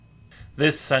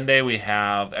This Sunday we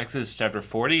have Exodus chapter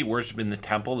 40, worship in the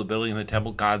temple, the building of the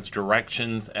temple, God's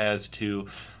directions as to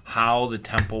how the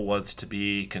temple was to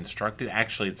be constructed.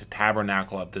 Actually, it's a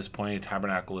tabernacle at this point. A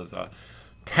tabernacle is a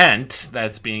tent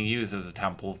that's being used as a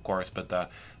temple, of course, but the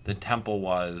temple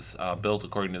was built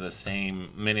according to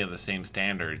many of the same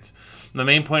standards. The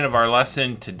main point of our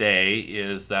lesson today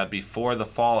is that before the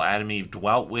fall, Adam and Eve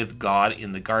dwelt with God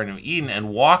in the Garden of Eden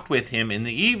and walked with him in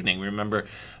the evening. Remember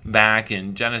back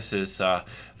in Genesis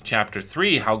chapter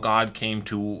 3 how God came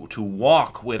to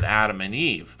walk with Adam and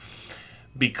Eve.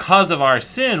 Because of our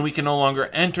sin, we can no longer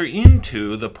enter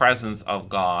into the presence of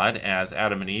God as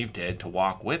Adam and Eve did to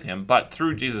walk with him. But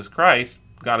through Jesus Christ,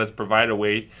 God has provided a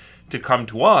way to come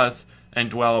to us and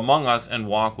dwell among us and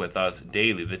walk with us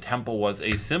daily. The temple was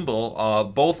a symbol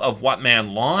of both of what man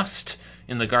lost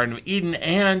in the Garden of Eden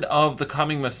and of the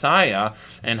coming Messiah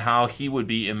and how he would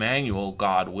be Emmanuel,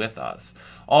 God with us.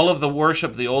 All of the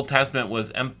worship of the Old Testament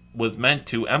was meant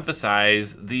to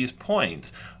emphasize these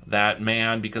points. That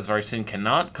man, because of our sin,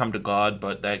 cannot come to God,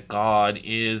 but that God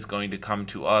is going to come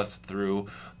to us through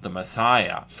the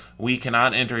Messiah. We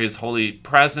cannot enter his holy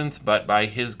presence, but by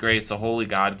his grace, the holy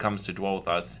God comes to dwell with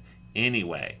us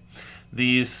anyway.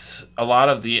 A lot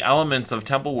of the elements of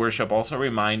temple worship also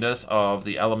remind us of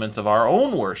the elements of our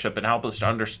own worship and help us to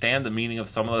understand the meaning of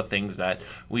some of the things that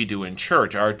we do in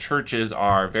church. Our churches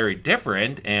are very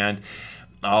different, and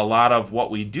a lot of what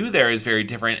we do there is very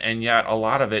different, and yet a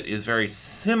lot of it is very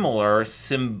similar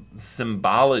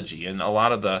symbology. And a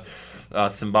lot of the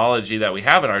symbology that we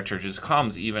have in our churches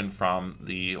comes even from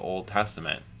the Old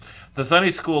Testament. The Sunday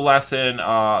school lesson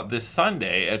this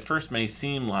Sunday at first may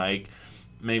seem like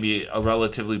maybe a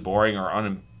relatively boring or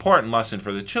unimportant lesson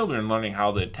for the children, learning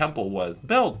how the temple was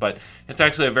built, but it's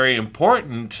actually a very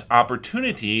important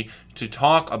opportunity to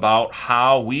talk about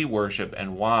how we worship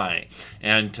and why,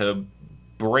 and to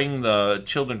bring the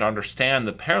children to understand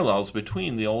the parallels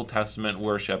between the Old Testament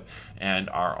worship and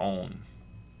our own.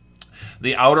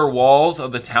 The outer walls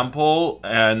of the temple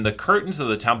and the curtains of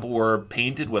the temple were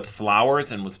painted with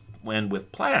flowers and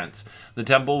with plants. The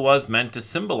temple was meant to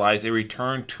symbolize a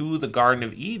return to the Garden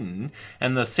of Eden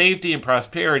and the safety and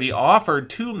prosperity offered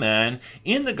to men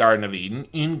in the Garden of Eden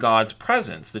in God's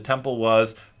presence. The temple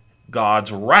was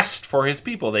God's rest for his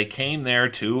people. They came there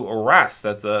to rest.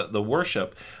 That the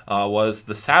worship was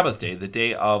the Sabbath day, the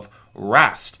day of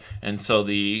rest. And so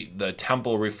the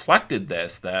temple reflected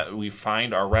this, that we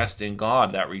find our rest in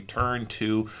God, that return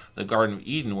to the Garden of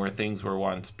Eden where things were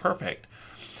once perfect.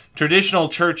 Traditional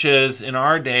churches in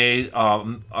our day are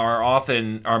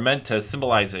meant to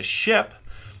symbolize a ship.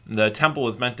 The temple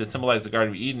was meant to symbolize the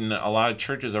Garden of Eden. A lot of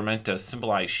churches are meant to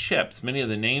symbolize ships. Many of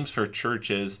the names for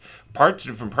churches,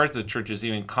 different parts of the churches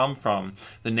even come from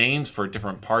the names for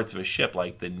different parts of a ship,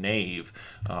 like the nave.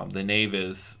 The nave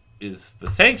is the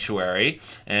sanctuary,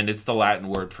 and it's the Latin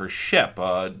word for ship.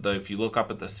 If you look up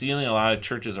at the ceiling, a lot of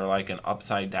churches are like an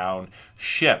upside down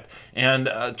ship. And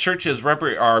churches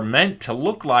are meant to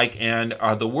look like, and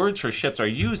the words for ships are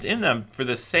used in them for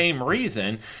the same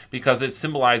reason, because it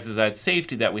symbolizes that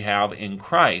safety that we have in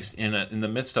Christ. In the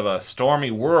midst of a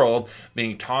stormy world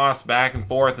being tossed back and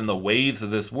forth in the waves of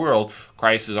this world,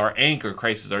 Christ is our anchor,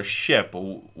 Christ is our ship.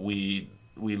 We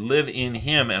live in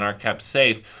him and are kept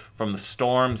safe from the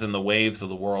storms and the waves of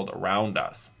the world around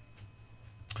us.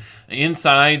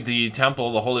 Inside the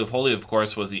temple, the Holy of Holies, of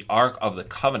course, was the Ark of the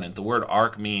Covenant. The word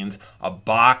ark means a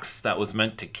box that was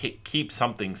meant to keep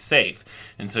something safe.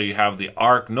 And so you have the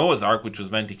Ark, Noah's Ark, which was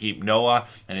meant to keep Noah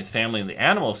and his family and the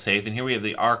animals safe. And here we have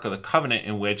the Ark of the Covenant,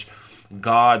 in which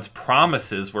God's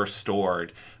promises were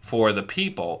stored for the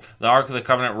people. The Ark of the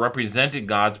Covenant represented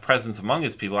God's presence among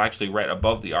his people. Actually, right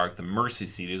above the Ark, the mercy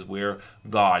seat is where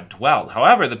God dwelt.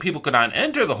 However, the people could not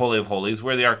enter the Holy of Holies,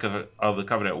 where the Ark of the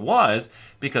Covenant was,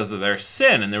 because of their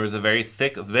sin. And there was a very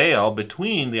thick veil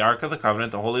between the Ark of the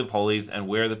Covenant, the Holy of Holies, and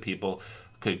where the people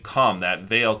could come. That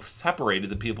veil separated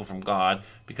the people from God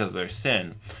because of their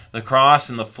sin. The cross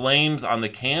and the flames on the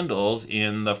candles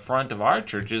in the front of our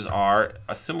churches are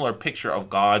a similar picture of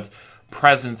God's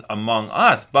presence among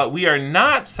us, but we are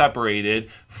not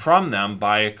separated from them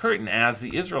by a curtain as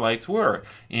the Israelites were.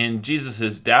 In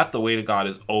Jesus' death, the way to God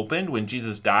is opened. When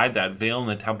Jesus died, that veil in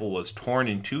the temple was torn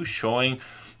in two, showing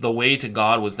the way to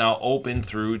God was now open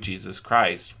through Jesus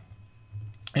Christ.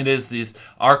 It is this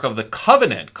Ark of the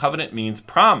Covenant. Covenant means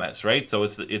promise, right? So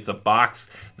it's a box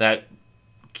that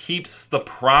keeps the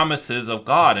promises of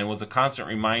God and was a constant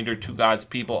reminder to God's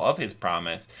people of his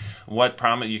promise. What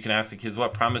promise, you can ask the kids,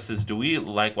 what promises do we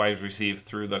likewise receive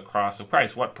through the cross of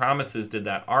Christ? What promises did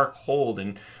that ark hold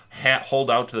and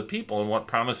hold out to the people, and what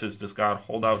promises does God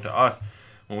hold out to us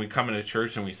when we come into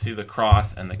church and we see the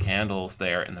cross and the candles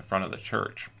there in the front of the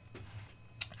church.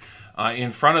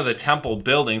 In front of the temple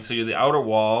building, so you had the outer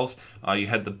walls, you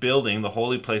had the building, the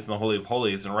holy place and the Holy of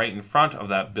Holies, and right in front of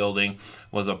that building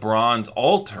was a bronze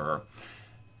altar.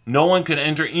 No one could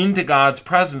enter into God's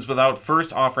presence without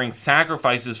first offering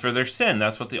sacrifices for their sin.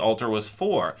 That's what the altar was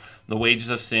for. The wages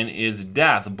of sin is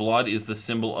death. Blood is the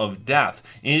symbol of death.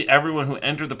 Everyone who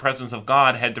entered the presence of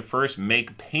God had to first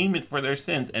make payment for their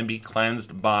sins and be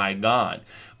cleansed by God.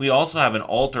 We also have an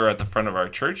altar at the front of our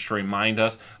church to remind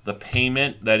us the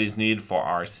payment that is needed for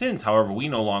our sins. However, we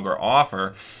no longer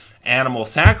offer animal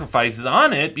sacrifices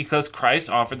on it because Christ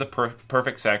offered the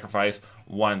perfect sacrifice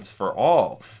once for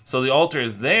all. So the altar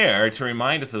is there to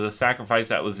remind us of the sacrifice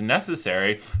that was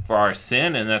necessary for our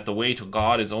sin, and that the way to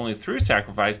God is only through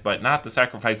sacrifice, but not the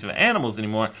sacrifice of animals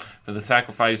anymore, for the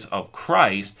sacrifice of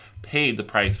Christ paid the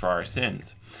price for our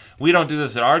sins. We don't do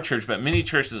this at our church, but many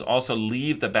churches also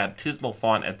leave the baptismal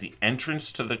font at the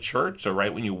entrance to the church. So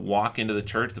right when you walk into the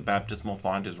church, the baptismal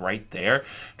font is right there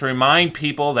to remind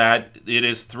people that it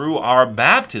is through our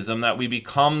baptism that we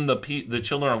become the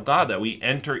children of God, that we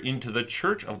enter into the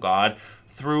church of God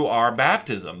through our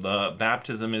baptism. The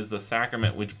baptism is the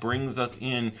sacrament which brings us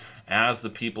in as the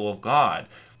people of God.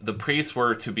 The priests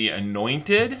were to be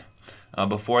anointed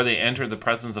before they entered the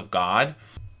presence of God.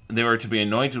 They were to be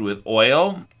anointed with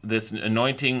oil. This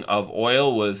anointing of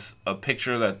oil was a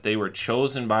picture that they were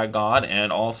chosen by God, and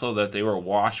also that they were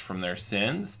washed from their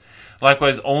sins.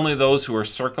 Likewise, only those who were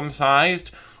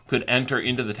circumcised could enter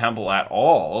into the temple at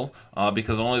all,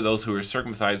 because only those who were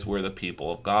circumcised were the people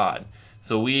of God.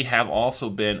 So we have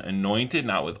also been anointed,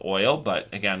 not with oil, but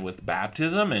again with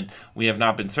baptism. And we have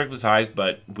not been circumcised,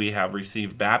 but we have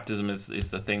received baptism is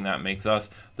the thing that makes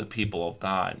us the people of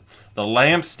God. The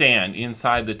lampstand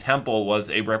inside the temple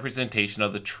was a representation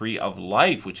of the tree of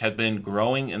life, which had been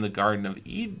growing in the Garden of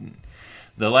Eden.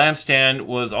 The lampstand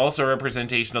was also a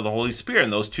representation of the Holy Spirit,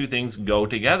 and those two things go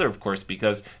together, of course,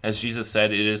 because, as Jesus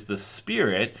said, it is the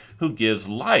Spirit who gives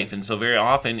life. And so very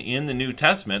often in the New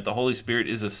Testament, the Holy Spirit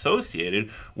is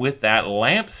associated with that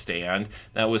lampstand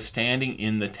that was standing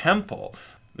in the temple.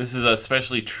 This is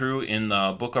especially true in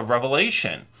the book of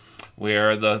Revelation,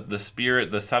 where the spirit,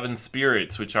 the seven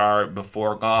spirits which are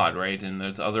before God, right? And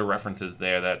there's other references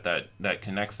there that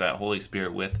connects that Holy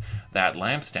Spirit with that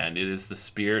lampstand. It is the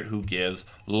Spirit who gives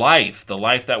life, the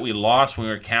life that we lost when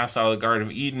we were cast out of the Garden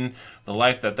of Eden, the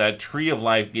life that tree of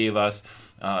life gave us,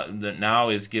 that now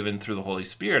is given through the Holy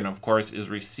Spirit, and of course is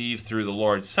received through the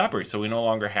Lord's Supper. So we no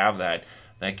longer have that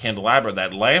candelabra,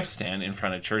 that lampstand in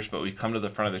front of church, but we come to the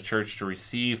front of the church to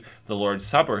receive the Lord's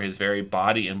Supper, his very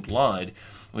body and blood,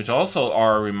 which also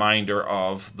are a reminder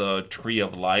of the tree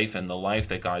of life and the life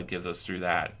that God gives us through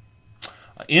that.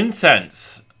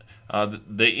 Incense.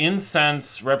 The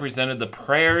incense represented the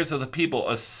prayers of the people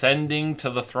ascending to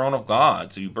the throne of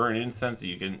God. So you burn incense,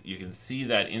 you can see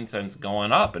that incense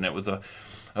going up, and it was a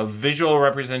visual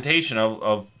representation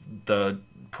of the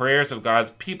prayers of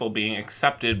God's people being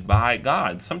accepted by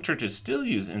God. Some churches still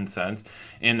use incense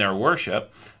in their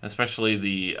worship, especially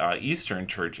the Eastern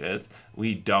churches.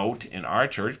 We don't in our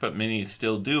church, but many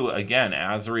still do, again,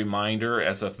 as a reminder,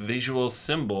 as a visual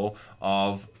symbol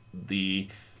of the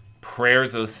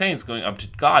prayers of the saints going up to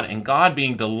God, and God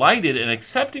being delighted in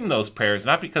accepting those prayers,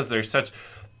 not because they're such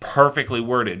perfectly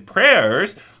worded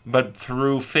prayers, but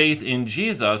through faith in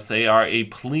Jesus, they are a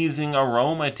pleasing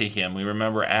aroma to him. We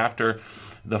remember after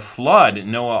the flood,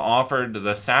 Noah offered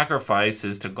the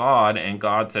sacrifices to God, and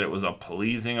God said it was a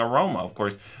pleasing aroma. Of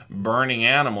course, burning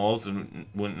animals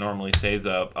wouldn't normally say is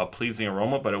a pleasing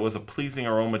aroma, but it was a pleasing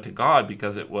aroma to God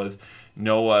because it was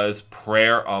Noah's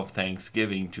prayer of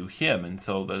thanksgiving to him. And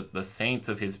so the saints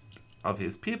of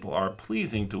his people are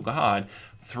pleasing to God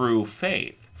through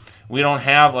faith. We don't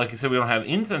have, like I said, we don't have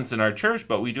incense in our church,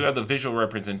 but we do have the visual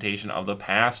representation of the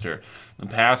pastor. The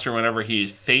pastor, whenever he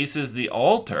faces the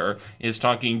altar, is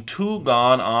talking to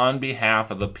God on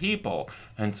behalf of the people.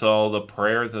 And so the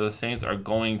prayers of the saints are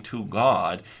going to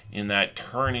God in that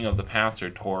turning of the pastor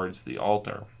towards the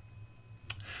altar.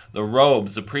 The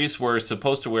robes, the priests were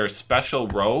supposed to wear special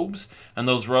robes, and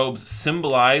those robes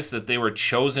symbolized that they were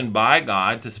chosen by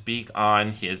God to speak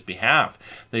on his behalf.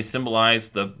 They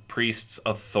symbolized the priest's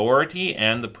authority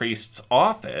and the priest's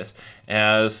office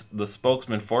as the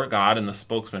spokesman for God and the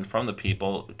spokesman from the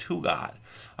people to God.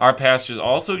 Our pastors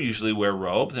also usually wear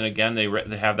robes, and again, they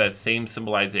have that same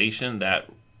symbolization that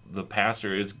the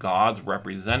pastor is God's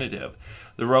representative.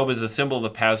 The robe is a symbol of the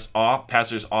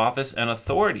pastor's office and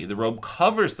authority. The robe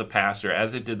covers the pastor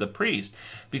as it did the priest,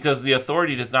 because the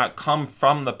authority does not come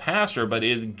from the pastor, but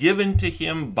is given to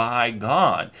him by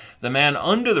God. The man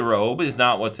under the robe is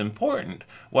not what's important.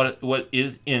 What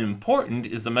is important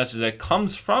is the message that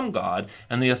comes from God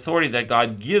and the authority that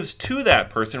God gives to that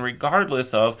person,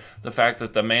 regardless of the fact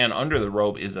that the man under the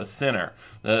robe is a sinner.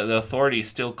 The authority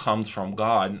still comes from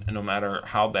God, no matter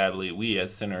how badly we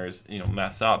as sinners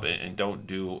mess up and don't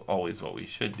do always what we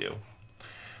should do.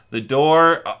 The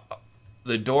door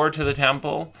to the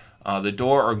temple, the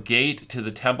door or gate to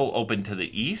the temple opened to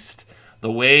the east.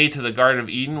 The way to the Garden of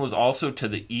Eden was also to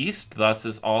the east. Thus,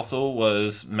 this also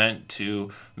was meant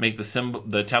to make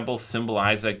the temple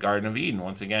symbolize that Garden of Eden.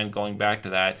 Once again, going back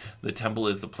to that, the temple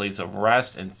is the place of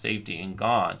rest and safety in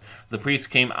God. The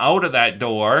priest came out of that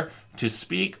door to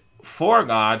speak for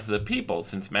God to the people.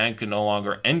 Since man could no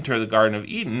longer enter the Garden of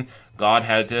Eden, God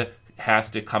has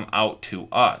to come out to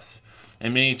us.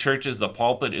 In many churches, the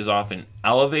pulpit is often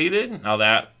elevated. Now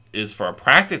that is for a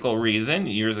practical reason.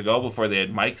 Years ago, before they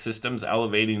had mic systems,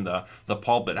 elevating the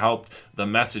pulpit helped the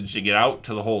message to get out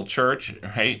to the whole church,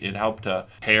 right? It helped to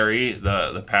carry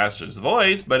the pastor's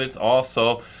voice, but it's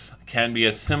also can be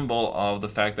a symbol of the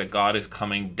fact that God is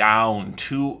coming down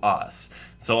to us.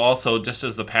 So also, just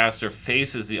as the pastor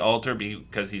faces the altar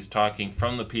because he's talking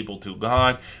from the people to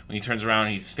God, when he turns around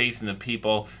and he's facing the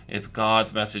people, it's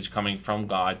God's message coming from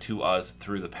God to us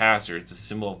through the pastor. It's a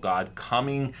symbol of God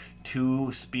coming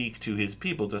to speak to his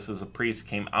people, just as a priest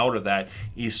came out of that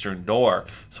eastern door.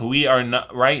 So we are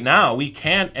not, right now, we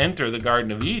can't enter the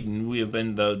Garden of Eden. We have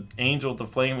been the angel and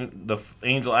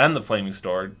the flaming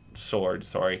sword,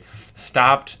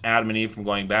 stopped Adam and Eve from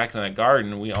going back to that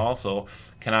garden. We also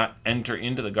cannot enter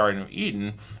into the Garden of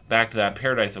Eden, back to that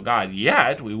paradise of God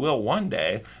yet. We will one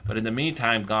day, but in the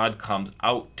meantime, God comes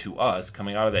out to us,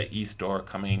 coming out of that east door,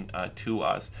 coming to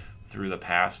us through the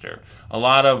pastor. A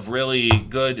lot of really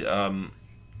good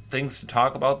things to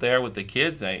talk about there with the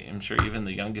kids. I am sure even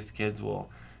the youngest kids will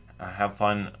have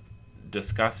fun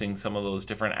discussing some of those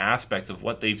different aspects of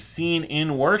what they've seen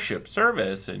in worship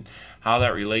service and how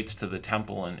that relates to the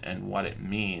temple and what it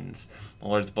means. The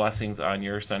Lord's blessings on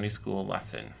your Sunday school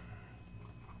lesson.